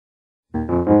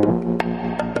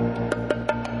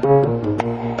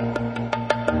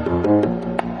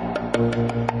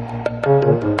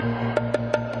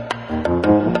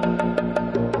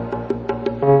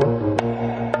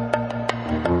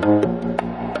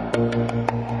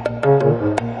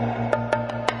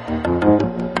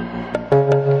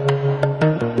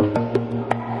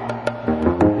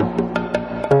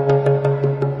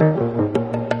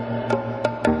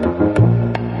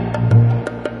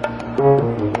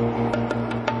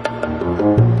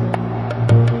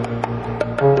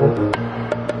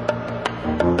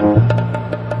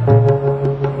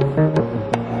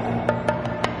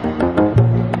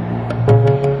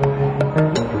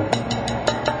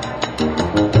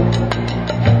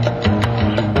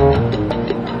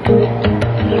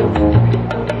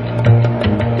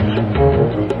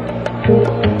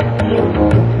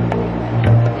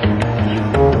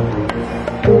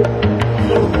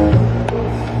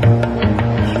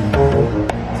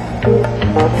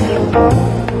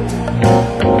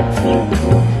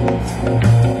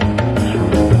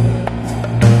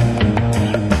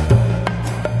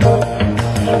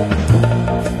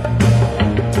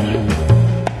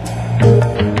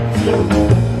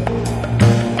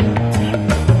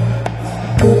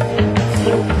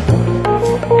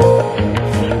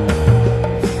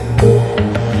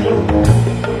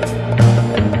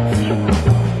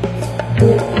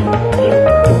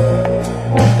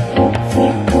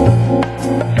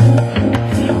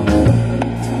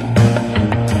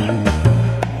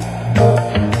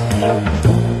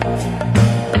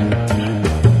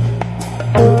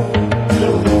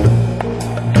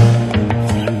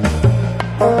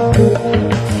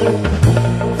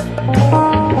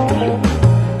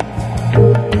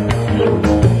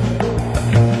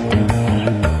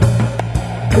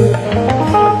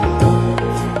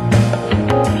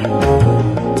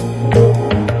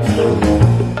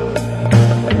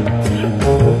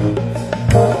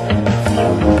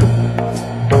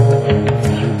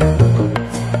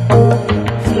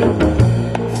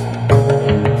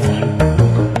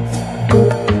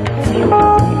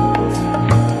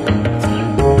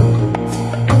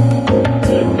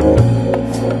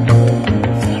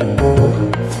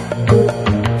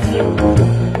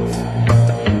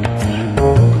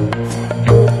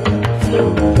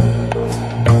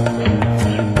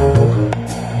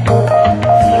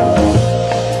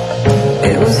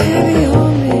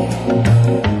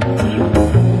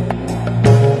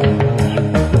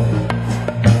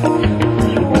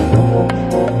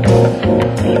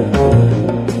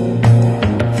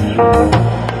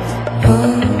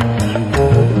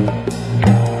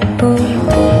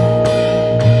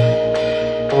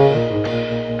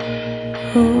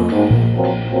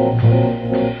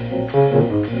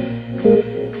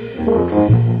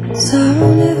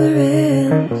Sorrow never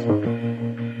ends.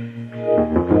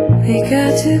 We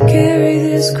got to carry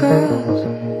this cross.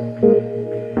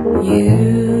 You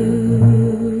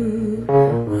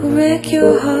will wreck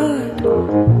your heart,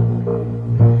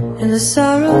 and the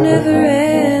sorrow never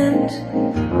ends.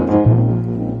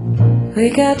 We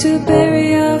got to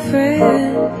bury our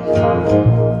friend.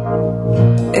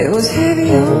 It was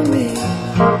heavy on me.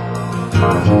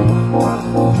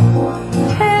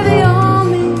 Heavy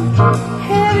on me,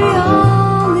 heavy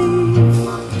on me.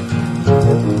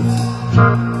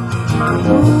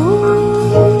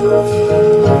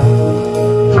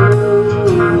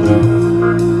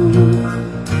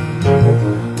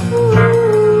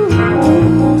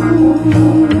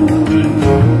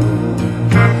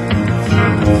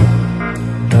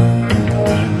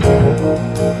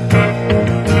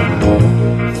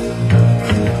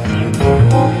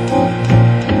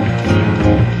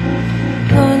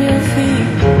 On your feet,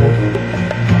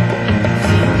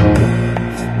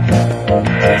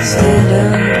 stand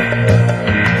up,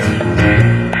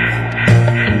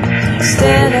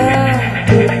 stand up,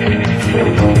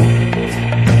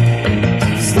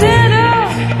 stand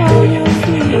up on your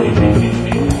feet.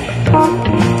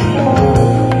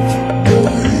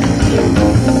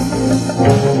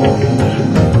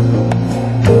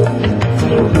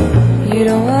 You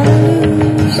don't want to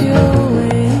lose your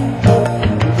way.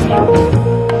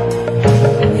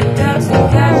 You got to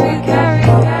carry, carry,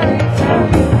 carry,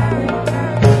 carry, carry,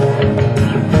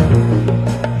 carry.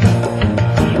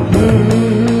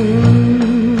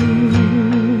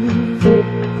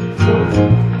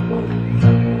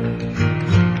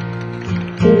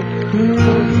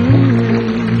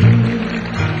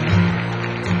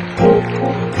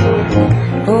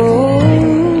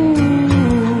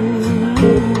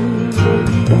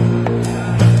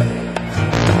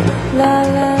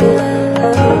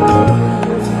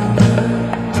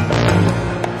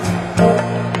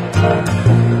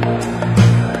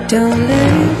 Don't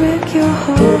let it break your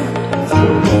heart,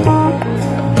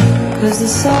 'cause the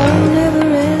sorrow never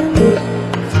ends.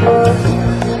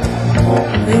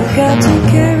 We've got to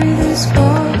carry this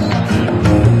cross,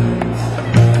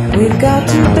 we've got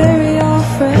to bury our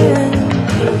friend.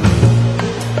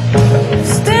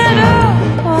 Stand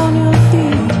up on your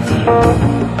feet,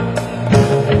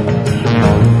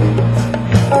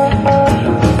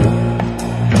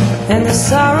 and the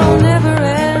sorrow never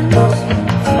ends.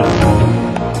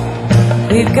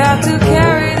 We've got to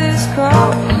carry this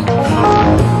cross,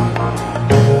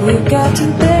 we've got to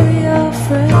bury our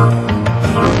friend.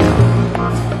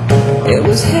 It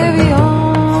was heavy on